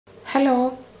Hello,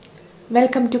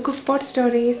 welcome to Cookpot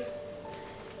Stories.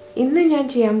 ഇന്ന് ഞാൻ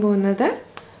ചെയ്യാൻ പോകുന്നത്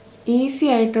ഈസി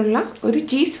ആയിട്ടുള്ള ഒരു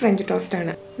ചീസ് ഫ്രഞ്ച് ടോസ്റ്റ്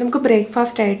ആണ്. നമുക്ക്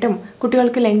ബ്രേക്ക്ഫാസ്റ്റ് ആയിട്ടും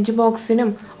കുട്ടികൾക്ക് ലഞ്ച്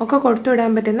ബോക്സിനും ഒക്കെ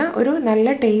കൊടുത്തുവിടാൻ പറ്റുന്ന ഒരു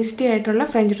നല്ല ടേസ്റ്റി ആയിട്ടുള്ള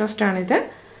ഫ്രഞ്ച് ടോസ്റ്റ് ആണ് ഇത്.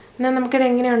 എന്നാൽ നമുക്കിത്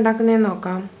എങ്ങനെ ഉണ്ടാക്കുന്നതെന്ന്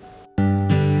നോക്കാം.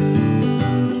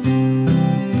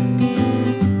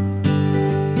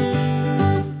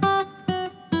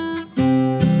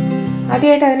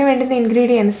 ആദ്യമായിട്ട് അതിന് വേണ്ടുന്ന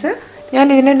ഇൻഗ്രീഡിയൻസ് ഞാൻ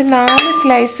ഇതിനൊരു 4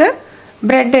 സ്ലൈസ്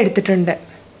ബ്രെഡ് എടുത്തിട്ടുണ്ട്.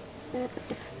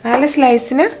 4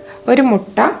 സ്ലൈസിന് ഒരു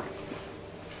മുട്ട,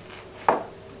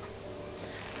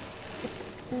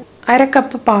 1/2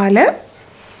 കപ്പ് പാല്,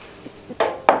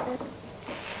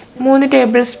 3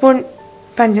 ടേബിൾ സ്പൂൺ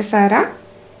പഞ്ചസാര,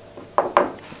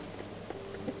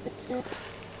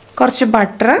 കുറച്ച്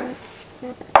ബട്ടർ,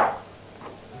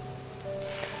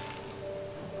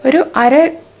 ഒരു 1/2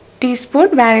 ടീസ്പൂൺ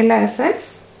വാനില എസൻസ്,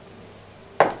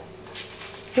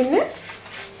 പിന്നെ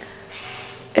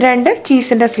 2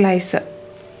 ചീസിൻ്റെ സ്ലൈസ്.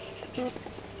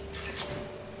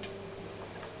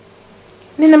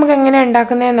 ഇനി നമുക്ക് എങ്ങനെ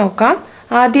ഉണ്ടാക്കുന്നതെന്ന് നോക്കാം.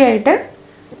 ആദ്യമായിട്ട്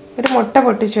ഒരു മുട്ട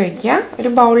പൊട്ടിച്ച് വയ്ക്കുക. ഒരു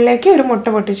ബൗളിലേക്ക് ഒരു മുട്ട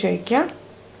പൊട്ടിച്ച് വയ്ക്കുക.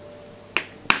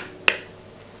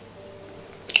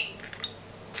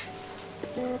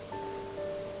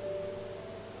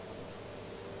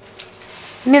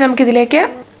 ഇനി നമുക്കിതിലേക്ക്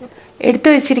എടുത്തു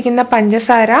വെച്ചിരിക്കുന്ന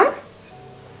പഞ്ചസാര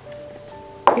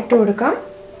ഇട്ട് കൊടുക്കാം.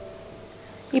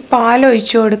 ഈ പാൽ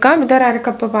ഒഴിച്ചു കൊടുക്കാം. ഇതൊരു 1/2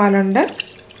 കപ്പ് പാലുണ്ട്.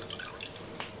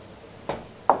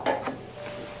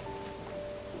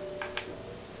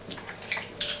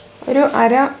 ഒരു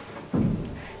 1/2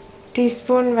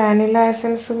 ടീസ്പൂൺ വാനില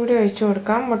എസൻസ് കൂടി ഒഴിച്ചു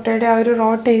കൊടുക്കാം. മുട്ടയുടെ ആ ഒരു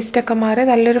റോ ടേസ്റ്റൊക്കെ മാറി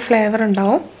നല്ലൊരു ഫ്ലേവർ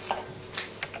ഉണ്ടാവും.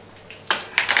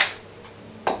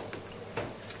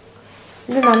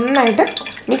 ഇത് നന്നായിട്ട്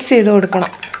മിക്സ് ചെയ്ത്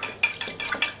കൊടുക്കണം.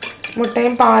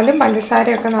 മുട്ടയും പാലും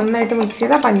പഞ്ചസാരയൊക്കെ നന്നായിട്ട് മിക്സ്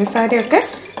ചെയ്താൽ പഞ്ചസാരയൊക്കെ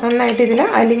നന്നായിട്ട് ഇതിൽ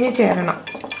അലിഞ്ഞ് ചേരണം.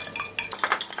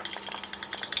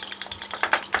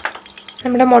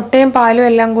 നമ്മുടെ മുട്ടയും പാലും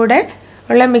എല്ലാം കൂടെ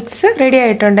ഉള്ള മിക്സ് റെഡി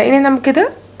ആയിട്ടുണ്ട്. ഇനി നമുക്കിത്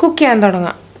കുക്ക് ചെയ്യാൻ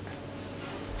തുടങ്ങാം.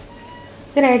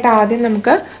 ഇതിനായിട്ട് ആദ്യം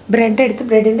നമുക്ക് ബ്രെഡ് എടുത്ത്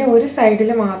ബ്രെഡിൻ്റെ ഒരു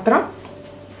സൈഡിൽ മാത്രം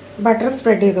ബട്ടർ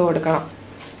സ്പ്രെഡ് ചെയ്ത് കൊടുക്കണം.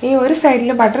 ഈ ഒരു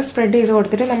സൈഡിൽ ബട്ടർ സ്പ്രെഡ് ചെയ്ത്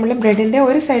കൊടുത്തിട്ട് നമ്മൾ ബ്രെഡിൻ്റെ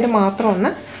ഒരു സൈഡ് മാത്രം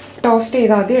ഒന്ന് ടോസ്റ്റ്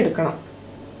ചെയ്ത് ആദ്യം എടുക്കണം.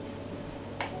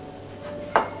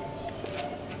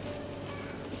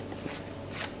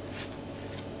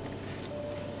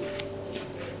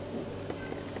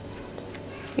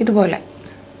 ഇതുപോലെ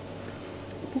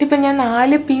ഇതിപ്പോൾ ഞാൻ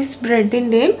 4 പീസ്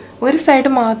ബ്രെഡിൻ്റെയും ഒരു സൈഡ്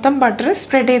മാത്രം ബട്ടർ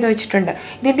സ്പ്രെഡ് ചെയ്ത് വെച്ചിട്ടുണ്ട്.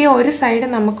 ഇതിൻ്റെ ഒരു സൈഡ്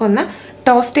നമുക്കൊന്ന്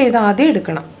ടോസ്റ്റ് ചെയ്ത് ആദ്യം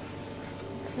എടുക്കണം.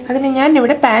 അതിന് ഞാൻ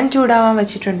ഇവിടെ പാൻ ചൂടാവാൻ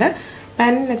വെച്ചിട്ടുണ്ട്.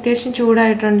 പാനിന് അത്യാവശ്യം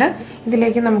ചൂടായിട്ടുണ്ട്.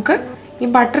 ഇതിലേക്ക് നമുക്ക്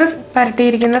ഈ ബട്ടർ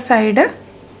പരട്ടിയിരിക്കുന്ന സൈഡ്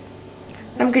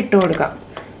നമുക്ക് ഇട്ട് കൊടുക്കാം.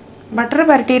 ബട്ടർ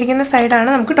പരട്ടിയിരിക്കുന്ന സൈഡാണ്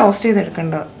നമുക്ക് ടോസ്റ്റ്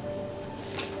ചെയ്തെടുക്കേണ്ടത്.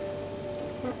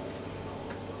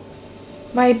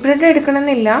 White bread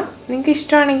എടുക്കണമെന്നില്ല. നിങ്ങൾക്ക്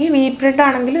ഇഷ്ടമാണെങ്കിൽ വീറ്റ് ബ്രെഡ്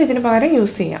ആണെങ്കിലും ഇതിന് പകരം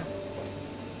യൂസ് ചെയ്യാം.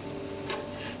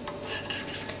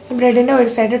 ബ്രെഡിൻ്റെ ഒരു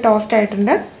സൈഡ് ടോസ്റ്റ്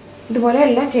ആയിട്ടുണ്ട്. ഇതുപോലെ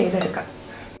എല്ലാം ചെയ്തെടുക്കാം.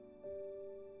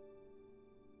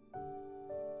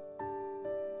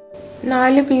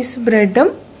 4 പീസ് ബ്രെഡും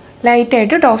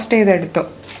ലൈറ്റായിട്ട് ടോസ്റ്റ് ചെയ്തെടുത്തു.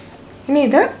 ഇനി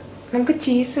ഇത് നമുക്ക്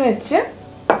ചീസ് വെച്ച്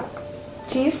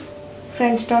ചീസ്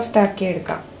ഫ്രഞ്ച് ടോസ്റ്റ് ആക്കി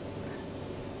എടുക്കാം.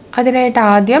 അതിനായിട്ട്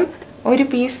ആദ്യം ഒരു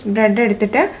പീസ് ബ്രെഡ്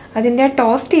എടുത്തിട്ട് അതിൻ്റെ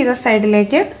ടോസ്റ്റ് ചെയ്ത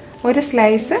സൈഡിലേക്ക് ഒരു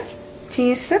സ്ലൈസ്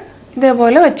ചീസ്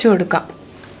ഇതേപോലെ വെച്ച് കൊടുക്കാം.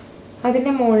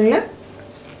 അതിൻ്റെ മുകളിൽ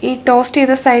ഈ ടോസ്റ്റ്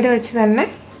ചെയ്ത സൈഡ് വെച്ച് തന്നെ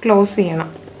ക്ലോസ് ചെയ്യണം.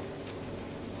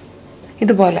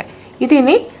 ഇതുപോലെ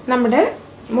ഇതിനി നമ്മുടെ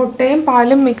മുട്ടയും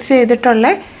പാലും മിക്സ്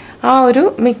ചെയ്തിട്ടുള്ള ആ ഒരു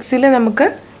മിക്സിൽ നമുക്ക്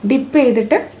ഡിപ്പ്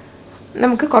ചെയ്തിട്ട്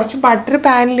നമുക്ക് കുറച്ച് ബട്ടർ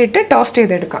പാനിലിട്ട് ടോസ്റ്റ്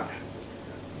ചെയ്തെടുക്കാം.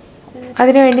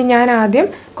 അതിനുവേണ്ടി ഞാൻ ആദ്യം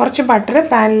കുറച്ച് ബട്ടർ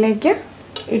പാനിലേക്ക്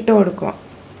ഇട്ട് കൊടുക്കുക.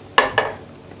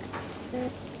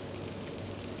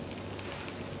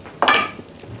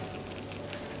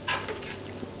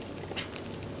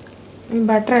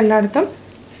 ബട്ടർ എല്ലായിടത്തും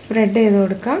സ്പ്രെഡ് ചെയ്ത്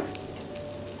കൊടുക്കാം.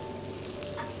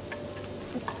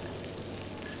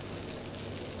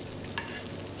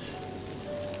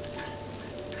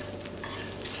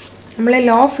 നമ്മൾ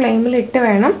ലോ ഫ്ലെയിമിൽ ഇട്ട്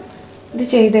വേണം ഇത്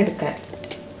ചെയ്തെടുക്കാൻ.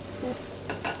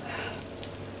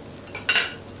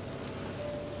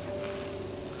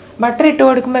 ബട്ടർ ഇട്ട്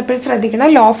കൊടുക്കുമ്പോൾ എപ്പോഴും ശ്രദ്ധിക്കണം,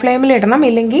 ലോ ഫ്ലെയിമിൽ ഇടണം.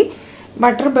 ഇല്ലെങ്കിൽ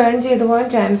ബട്ടർ ബേൺ ചെയ്തു പോകാൻ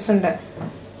ചാൻസ് ഉണ്ട്.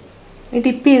 ഈ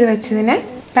ഡിപ്പ് ചെയ്ത് വെച്ചതിനെ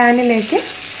പാനിലേക്ക്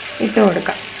ഇട്ട്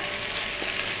കൊടുക്കാം.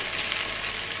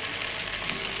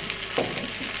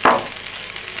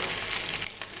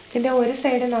 ഇതിൻ്റെ ഒരു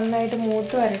സൈഡ് നന്നായിട്ട്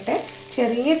മൂത്ത് വരട്ടെ.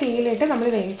 ചെറിയ തീയിലിട്ട് നമ്മൾ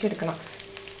വേവിച്ചെടുക്കണം.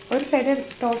 ഒരു സൈഡ്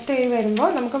ടോസ്റ്റ് ചെയ്ത് വരുമ്പോൾ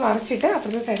നമുക്ക് മറിച്ചിട്ട്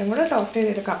അപ്പുറത്തെ സൈഡും കൂടെ ടോസ്റ്റ്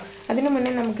ചെയ്തെടുക്കാം. അതിന്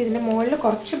മുന്നേ നമുക്ക് ഇതിൻ്റെ മുകളിൽ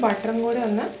കുറച്ച് ബട്ടറും കൂടി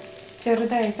ഒന്ന്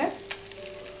ചെറുതായിട്ട്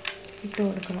ഇട്ട്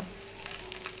കൊടുക്കണം.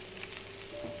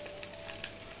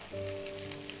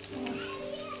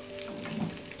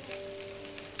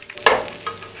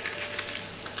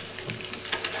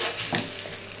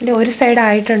 ഇതിൻ്റെ ഒരു സൈഡ്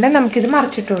ആയിട്ടുണ്ട്. നമുക്കിത്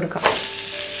മറിച്ചിട്ട് കൊടുക്കാം.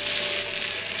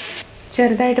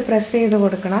 ചെറുതായിട്ട് പ്രസ് ചെയ്ത്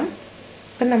കൊടുക്കണം.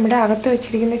 അപ്പം നമ്മുടെ അകത്ത്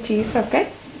വെച്ചിരിക്കുന്ന ചീസൊക്കെ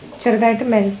ചെറുതായിട്ട്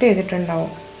മെൽറ്റ്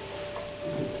ചെയ്തിട്ടുണ്ടാവും.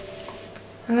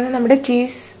 അങ്ങനെ നമ്മുടെ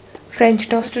ചീസ് ഫ്രഞ്ച്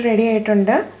ടോസ്റ്റ് റെഡി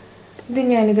ആയിട്ടുണ്ട്. ഇത്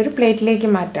ഞാനിതൊരു പ്ലേറ്റിലേക്ക്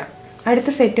മാറ്റാം.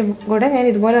 അടുത്ത സെറ്റും കൂടെ ഞാൻ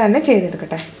ഇതുപോലെ തന്നെ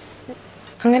ചെയ്തെടുക്കട്ടെ.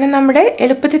 അങ്ങനെ നമ്മുടെ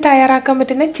എളുപ്പത്തിൽ തയ്യാറാക്കാൻ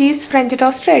പറ്റുന്ന ചീസ് ഫ്രഞ്ച്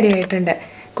ടോസ്റ്റ് റെഡി ആയിട്ടുണ്ട്.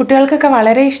 കുട്ടികൾക്കൊക്കെ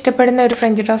വളരെ ഇഷ്ടപ്പെടുന്ന ഒരു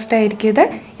ഫ്രഞ്ച് ടോസ്റ്റ് ആയിരിക്കും ഇത്.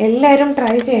 എല്ലാവരും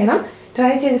ട്രൈ ചെയ്യണം.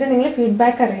 ട്രൈ ചെയ്തിട്ട് നിങ്ങൾ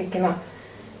ഫീഡ്ബാക്ക് അറിയിക്കണം.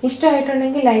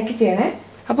 ഇഷ്ടമായിട്ടുണ്ടെങ്കിൽ ലൈക്ക് ചെയ്യണേ.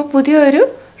 അപ്പോൾ പുതിയൊരു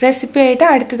റെസിപ്പി ആയിട്ട്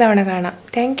അടുത്ത തവണ കാണാം.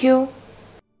 Thank you.